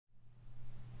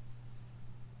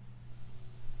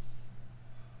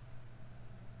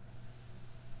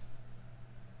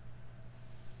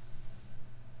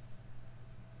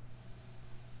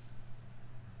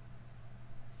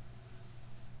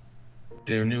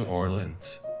Dear New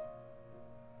Orleans,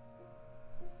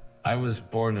 I was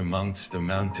born amongst the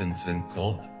mountains and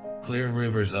cold, clear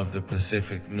rivers of the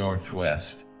Pacific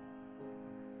Northwest.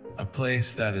 A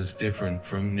place that is different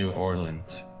from New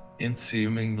Orleans, in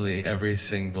seemingly every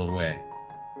single way.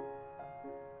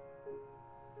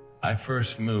 I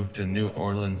first moved to New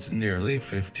Orleans nearly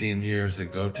 15 years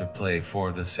ago to play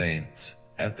for the Saints.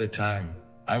 At the time,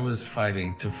 I was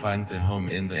fighting to find a home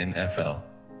in the NFL.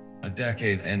 A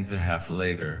decade and a half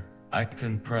later, I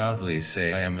can proudly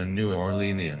say I am a New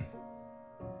Orleanian.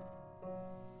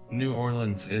 New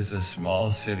Orleans is a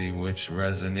small city which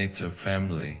resonates of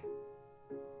family.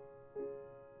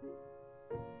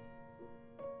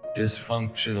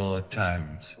 Dysfunctional at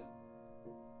times,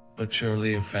 but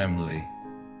surely a family.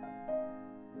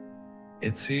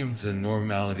 It seems a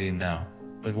normality now,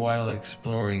 but while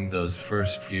exploring those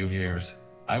first few years,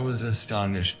 I was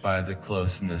astonished by the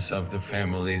closeness of the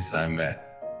families I met.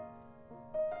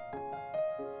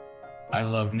 I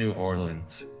love New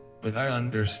Orleans, but I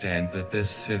understand that this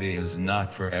city is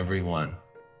not for everyone.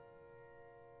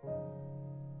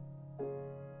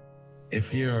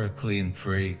 If you're a clean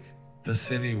freak, the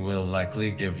city will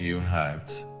likely give you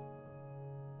hives.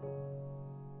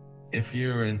 If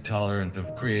you're intolerant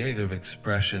of creative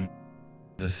expression,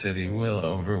 the city will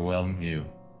overwhelm you.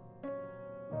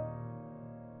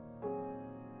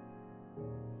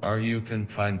 Are you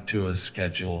confined to a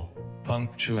schedule,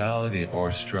 punctuality,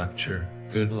 or structure?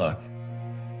 Good luck.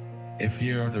 If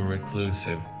you're the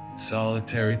reclusive,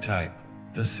 solitary type,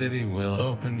 the city will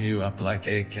open you up like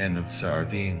a can of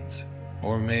sardines,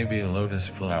 or maybe a lotus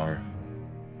flower.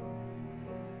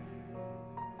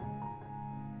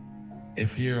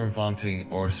 If you're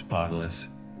vaunting or spotless,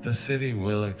 the city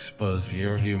will expose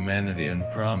your humanity and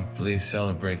promptly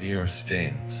celebrate your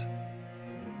stains.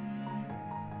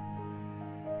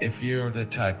 If you're the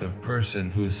type of person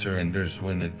who surrenders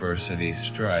when adversity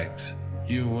strikes,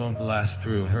 you won't last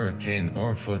through hurricane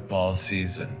or football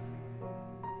season.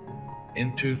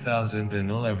 In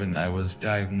 2011 I was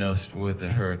diagnosed with a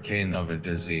hurricane of a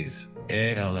disease,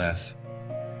 ALS.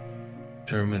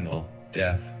 Terminal,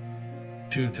 death.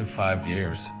 2 to 5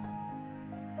 years.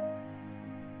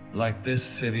 Like this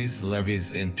city's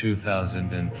levees in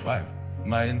 2005,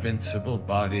 my invincible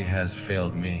body has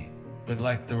failed me. But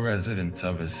like the residents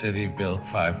of a city built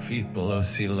 5 feet below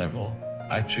sea level,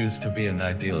 I choose to be an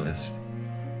idealist.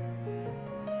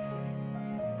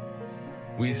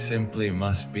 We simply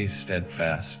must be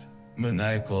steadfast,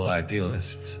 maniacal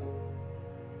idealists.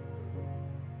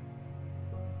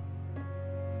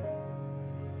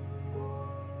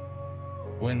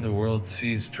 When the world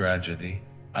sees tragedy,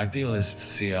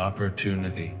 idealists see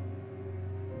opportunity.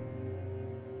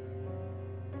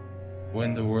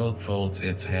 When the world folds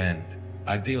its hand,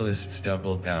 idealists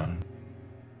double down.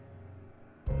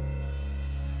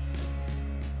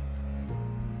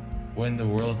 When the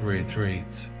world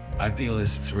retreats,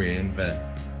 idealists reinvent.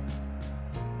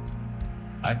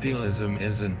 Idealism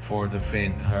isn't for the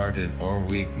faint-hearted or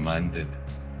weak-minded.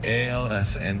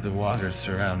 ALS and the waters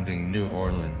surrounding New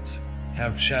Orleans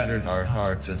have shattered our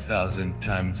hearts 1,000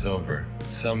 times over.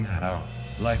 Somehow,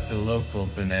 like the local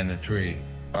banana tree,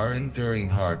 our enduring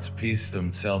hearts piece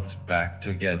themselves back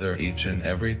together each and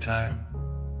every time.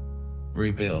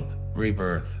 Rebuild,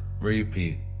 rebirth,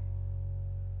 repeat.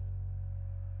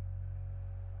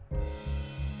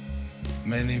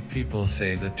 Many people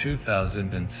say the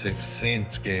 2006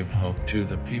 Saints gave hope to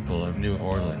the people of New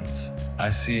Orleans. I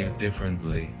see it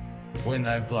differently. When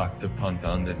I blocked the punt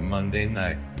on that Monday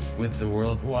night, with the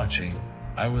world watching,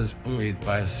 I was buoyed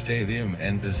by a stadium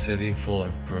and a city full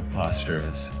of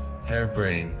preposterous,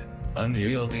 harebrained,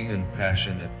 unyielding and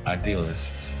passionate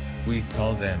idealists. We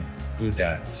call them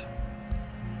whodats.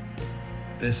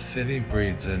 This city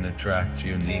breeds and attracts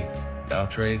unique,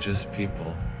 outrageous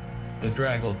people.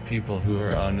 Bedraggled people who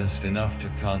are honest enough to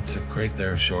consecrate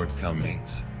their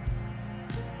shortcomings.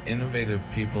 Innovative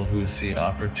people who see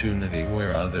opportunity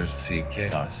where others see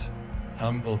chaos.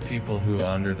 Humble people who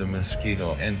honor the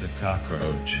mosquito and the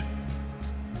cockroach.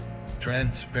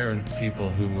 Transparent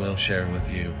people who will share with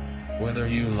you, whether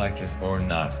you like it or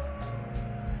not.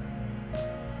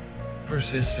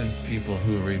 Persistent people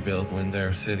who rebuild when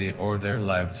their city or their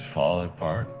lives fall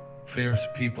apart. Fierce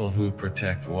people who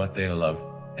protect what they love,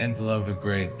 and love a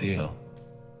great deal.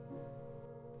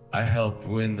 I helped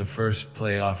win the first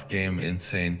playoff game in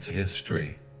Saints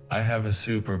history. I have a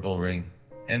Super Bowl ring,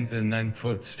 and a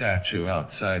 9-foot statue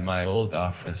outside my old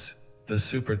office, the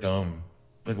Superdome.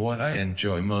 But what I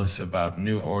enjoy most about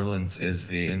New Orleans is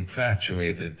the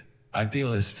infatuated,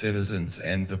 idealist citizens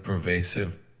and the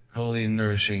pervasive, wholly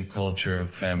nourishing culture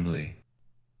of family.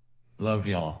 Love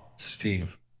y'all,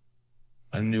 Steve.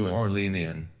 A New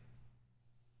Orleanian.